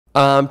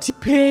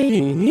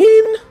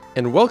T-Pain,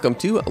 and welcome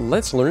to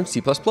Let's Learn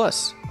C++.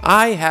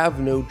 I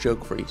have no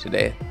joke for you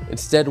today.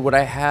 Instead, what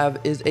I have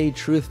is a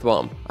truth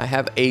bomb. I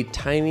have a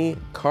tiny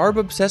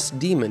carb-obsessed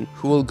demon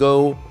who will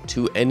go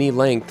to any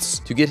lengths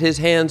to get his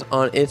hands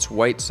on its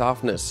white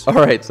softness.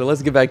 Alright, so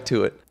let's get back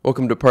to it.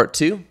 Welcome to part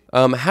 2.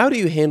 How do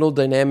you handle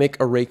dynamic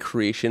array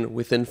creation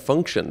within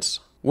functions?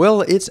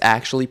 Well, it's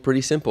actually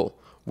pretty simple.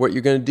 What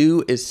you're going to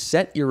do is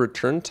set your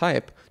return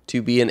type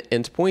to be an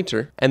int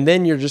pointer, and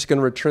then you're just going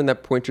to return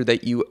that pointer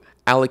that you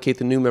allocate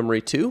the new memory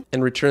to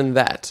and return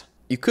that.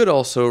 You could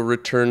also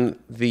return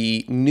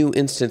the new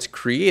instance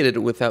created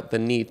without the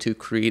need to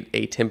create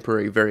a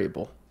temporary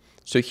variable.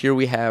 So here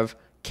we have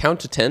count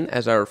to 10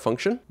 as our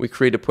function. We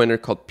create a pointer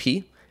called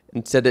p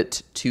and set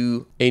it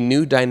to a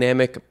new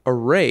dynamic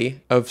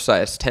array of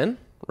size 10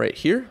 right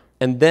here.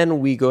 And then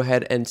we go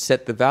ahead and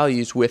set the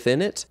values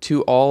within it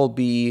to all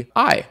be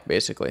I,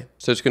 basically.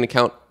 So it's going to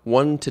count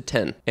 1 to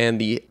 10. And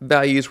the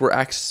values we're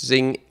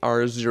accessing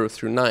are 0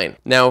 through 9.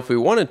 Now, if we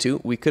wanted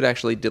to, we could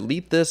actually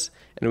delete this,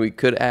 and we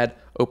could add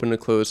open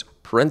and close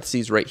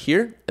parentheses right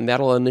here, and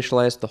that'll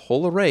initialize the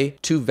whole array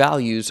to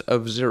values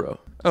of 0.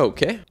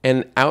 Okay,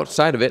 and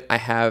outside of it, I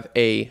have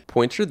a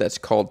pointer that's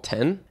called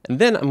 10, and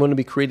then I'm going to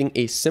be creating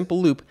a simple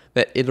loop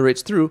that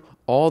iterates through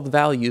all the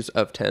values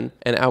of 10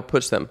 and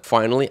outputs them.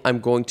 Finally, I'm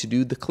going to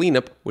do the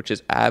cleanup, which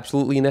is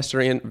absolutely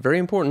necessary and very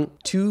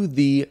important, to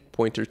the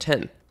pointer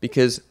 10,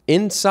 because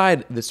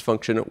inside this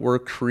function, we're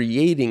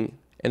creating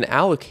and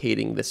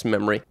allocating this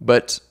memory,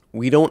 but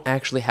we don't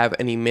actually have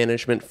any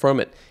management from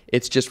it.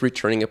 It's just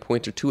returning a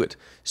pointer to it.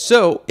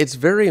 So it's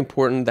very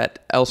important that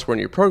elsewhere in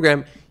your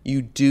program,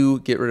 you do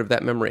get rid of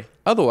that memory.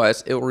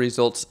 Otherwise, it will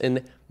result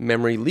in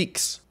memory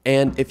leaks.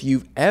 And if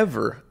you've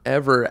ever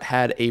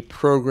had a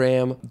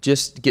program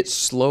just get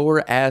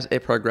slower as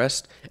it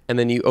progressed, and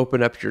then you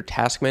open up your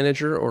task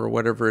manager or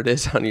whatever it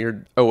is on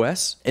your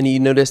OS, and you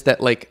notice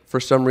that, like, for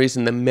some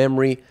reason, the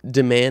memory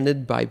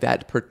demanded by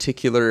that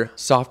particular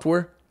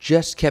software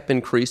just kept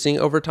increasing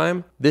over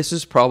time, this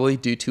is probably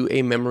due to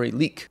a memory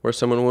leak, where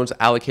someone was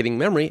allocating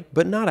memory,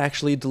 but not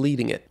actually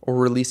deleting it or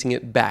releasing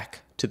it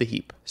back to the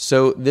heap.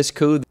 So this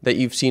code that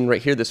you've seen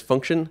right here, this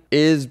function,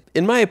 is,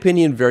 in my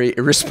opinion, very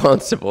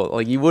irresponsible.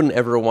 Like, you wouldn't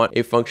ever want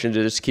a function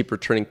to just keep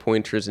returning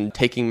pointers and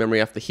taking memory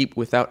off the heap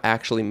without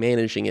actually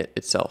managing it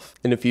itself.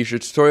 In a future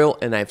tutorial,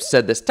 and I've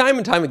said this time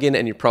and time again,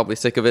 and you're probably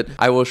sick of it,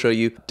 I will show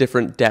you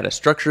different data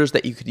structures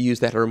that you could use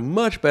that are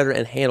much better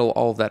and handle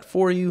all of that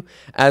for you,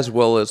 as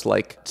well as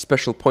like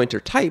special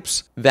pointer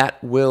types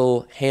that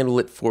will handle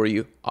it for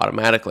you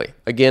automatically.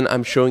 Again,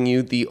 I'm showing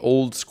you the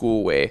old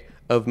school way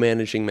of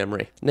managing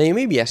memory. Now you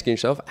may be asking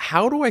yourself,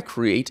 how do I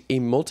create a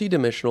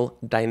multi-dimensional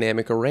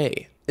dynamic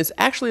array? It's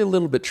actually a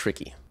little bit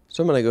tricky.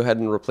 So I'm going to go ahead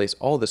and replace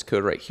all this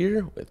code right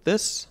here with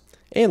this,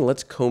 and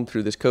let's comb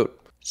through this code.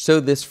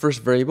 So this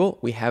first variable,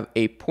 we have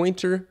a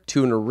pointer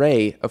to an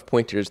array of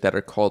pointers that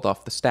are called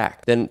off the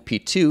stack. Then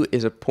P2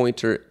 is a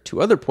pointer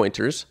to other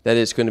pointers that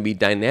is going to be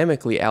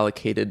dynamically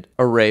allocated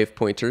array of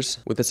pointers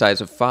with a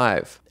size of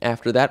 5.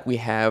 After that, we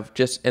have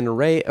just an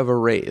array of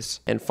arrays.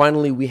 And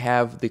finally, we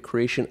have the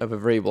creation of a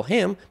variable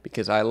ham,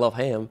 because I love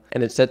ham,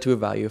 and it's set to a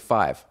value of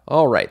 5.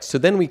 All right, so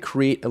then we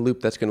create a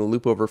loop that's going to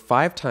loop over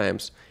 5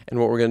 times,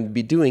 and what we're going to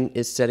be doing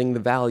is setting the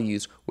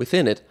values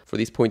within it for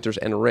these pointers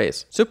and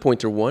arrays. So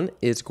pointer 1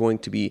 is going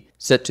to be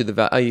set to the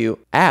value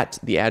at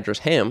the address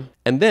ham,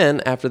 and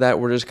then after that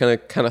we're just going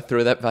to kind of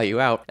throw that value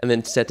out and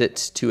then set it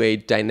to a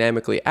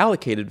dynamically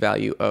allocated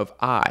value of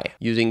I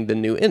using the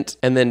new int.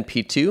 And then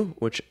P2,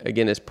 which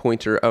again is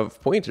pointer of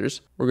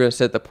pointers, we're going to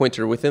set the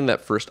pointer within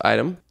that first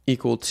item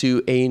equal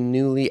to a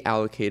newly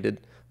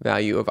allocated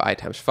value of I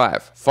times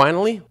 5.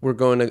 Finally, we're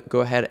going to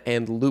go ahead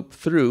and loop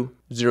through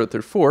 0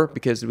 through 4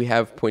 because we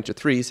have pointer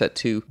 3 set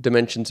to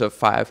dimensions of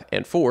 5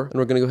 and 4, and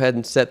we're going to go ahead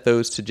and set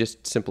those to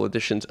just simple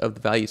additions of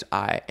the values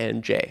I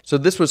and j. So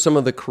this was some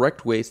of the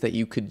correct ways that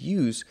you could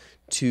use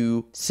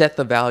to set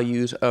the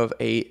values of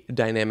a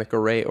dynamic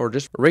array or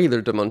just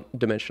regular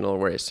dimensional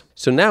arrays.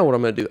 So now what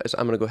I'm going to do is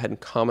I'm going to go ahead and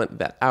comment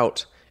that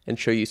out and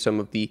show you some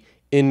of the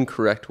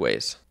incorrect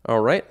ways.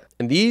 All right,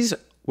 and these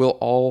will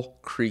all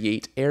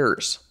create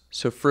errors.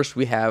 So first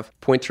we have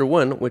pointer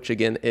 1, which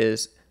again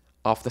is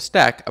off the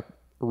stack, an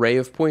array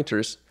of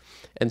pointers,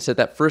 and set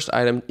that first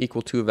item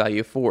equal to a value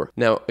of 4.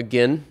 Now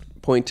again,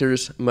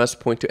 pointers must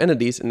point to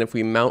entities, and if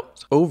we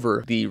mouse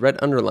over the red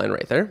underline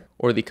right there,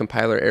 or the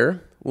compiler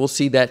error, we'll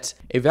see that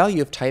a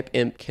value of type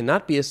int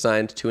cannot be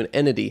assigned to an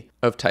entity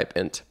of type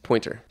int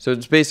pointer. So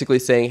it's basically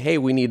saying, hey,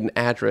 we need an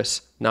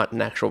address, not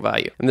an actual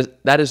value. And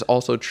that is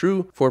also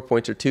true for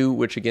pointer 2,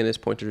 which again is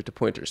pointer to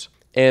pointers.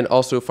 And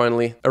also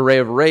finally, array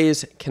of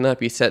arrays cannot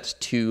be set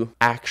to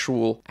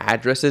actual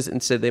addresses.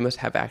 Instead, they must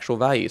have actual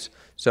values.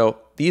 So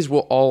these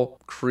will all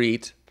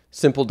create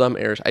simple dumb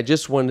errors. I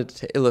just wanted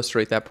to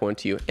illustrate that point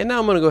to you. And now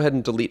I'm going to go ahead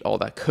and delete all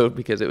that code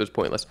because it was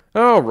pointless.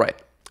 All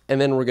right. And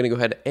then we're going to go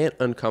ahead and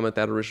uncomment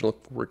that original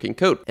working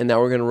code. And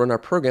now we're going to run our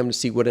program to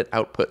see what it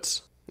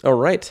outputs. All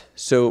right.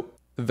 So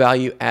the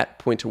value at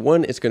pointer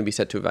 1 is going to be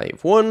set to a value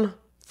of 1.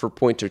 For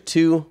pointer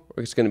 2,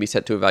 it's going to be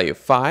set to a value of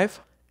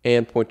 5.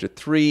 and pointer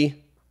 3,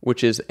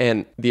 which is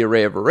the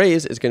array of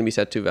arrays, is going to be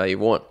set to value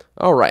 1.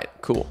 All right,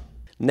 cool.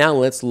 Now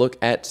let's look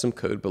at some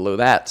code below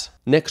that.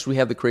 Next, we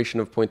have the creation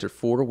of pointer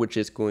 4, which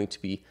is going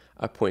to be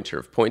a pointer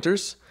of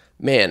pointers.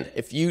 Man,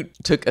 if you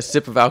took a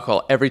sip of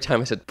alcohol every time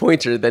I said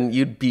pointer, then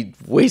you'd be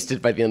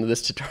wasted by the end of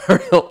this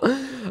tutorial.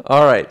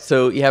 All right,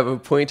 so you have a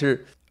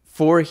pointer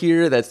 4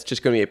 here. That's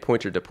just going to be a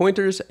pointer to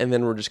pointers, and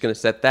then we're just going to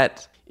set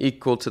that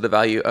equal to the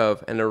value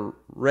of an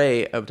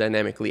array of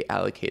dynamically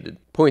allocated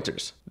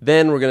pointers.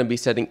 Then we're going to be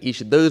setting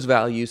each of those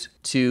values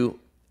to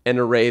an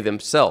array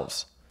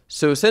themselves.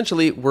 So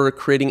essentially, we're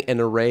creating an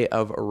array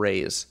of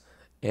arrays,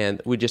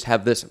 and we just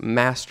have this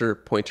master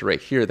pointer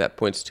right here that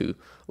points to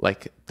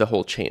like the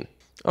whole chain.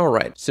 All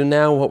right, so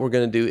now what we're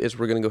going to do is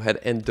we're going to go ahead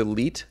and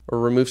delete or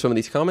remove some of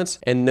these comments,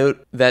 and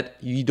note that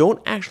you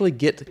don't actually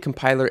get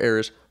compiler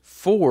errors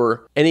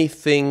for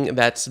anything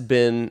that's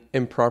been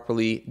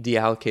improperly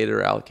deallocated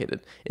or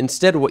allocated.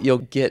 Instead, what you'll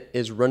get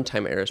is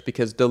runtime errors,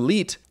 because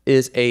delete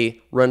is a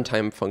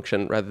runtime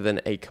function rather than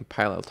a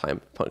compile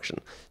time function.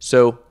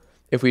 So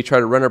if we try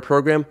to run our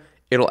program,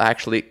 it'll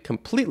actually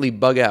completely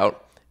bug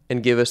out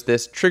and give us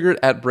this triggered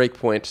at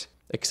breakpoint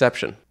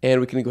exception. And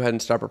we can go ahead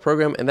and stop our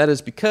program, and that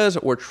is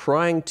because we're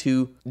trying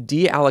to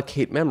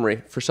deallocate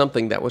memory for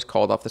something that was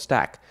called off the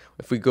stack.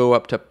 If we go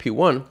up to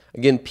P1,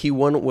 again,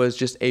 P1 was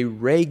just a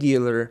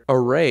regular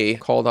array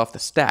called off the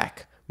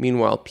stack.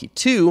 Meanwhile,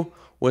 P2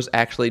 was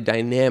actually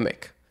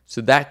dynamic.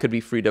 So that could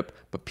be freed up,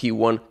 but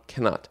P1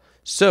 cannot.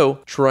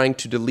 So trying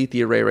to delete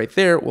the array right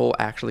there will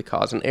actually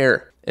cause an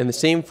error. And the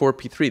same for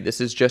P3. This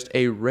is just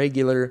a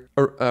regular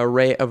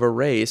array of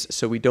arrays,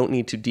 so we don't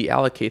need to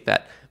deallocate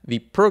that. The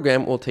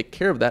program will take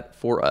care of that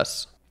for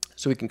us.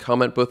 So we can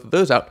comment both of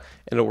those out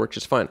and it'll work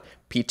just fine.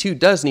 P2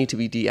 does need to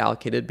be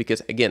deallocated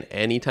because, again,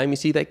 anytime you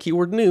see that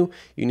keyword new,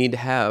 you need to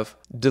have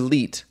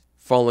delete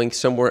following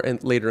somewhere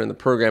later in the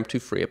program to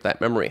free up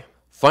that memory.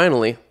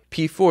 Finally,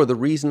 P4, the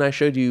reason I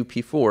showed you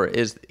P4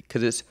 is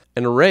because it's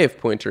an array of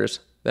pointers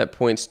that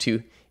points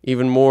to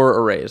even more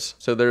arrays.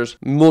 So there's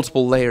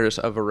multiple layers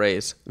of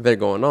arrays that are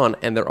going on,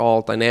 and they're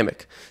all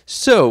dynamic.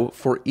 So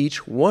for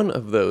each one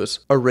of those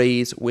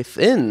arrays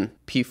within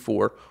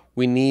P4,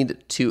 we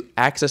need to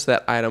access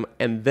that item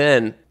and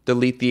then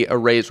delete the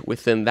arrays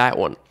within that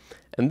one.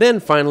 And then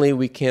finally,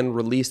 we can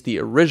release the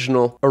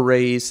original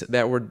arrays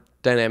that were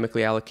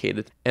dynamically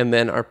allocated, and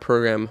then our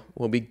program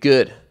will be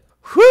good.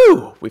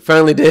 Whew! We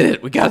finally did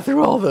it. We got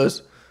through all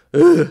those.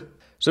 Ugh.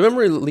 So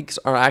memory leaks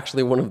are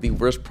actually one of the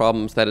worst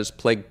problems that has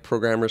plagued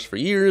programmers for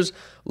years.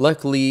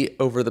 Luckily,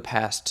 over the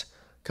past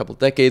couple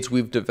decades,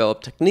 we've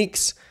developed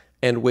techniques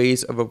and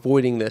ways of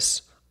avoiding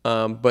this,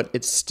 but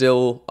it's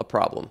still a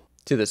problem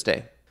to this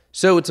day.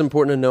 So it's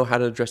important to know how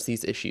to address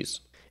these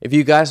issues. If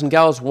you guys and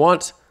gals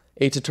want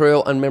a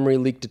tutorial on memory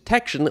leak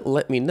detection,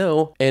 let me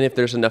know, and if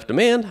there's enough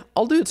demand,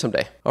 I'll do it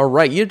someday. All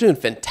right, you're doing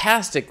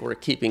fantastic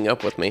work keeping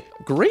up with me.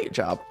 Great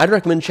job. I'd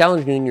recommend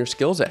challenging your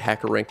skills at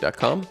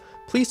hackerrank.com.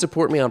 Please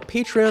support me on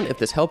Patreon if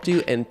this helped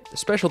you, and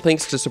special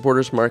thanks to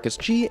supporters Marcus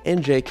G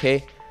and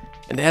JK.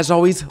 And as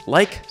always,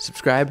 like,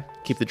 subscribe,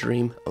 keep the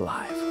dream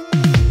alive.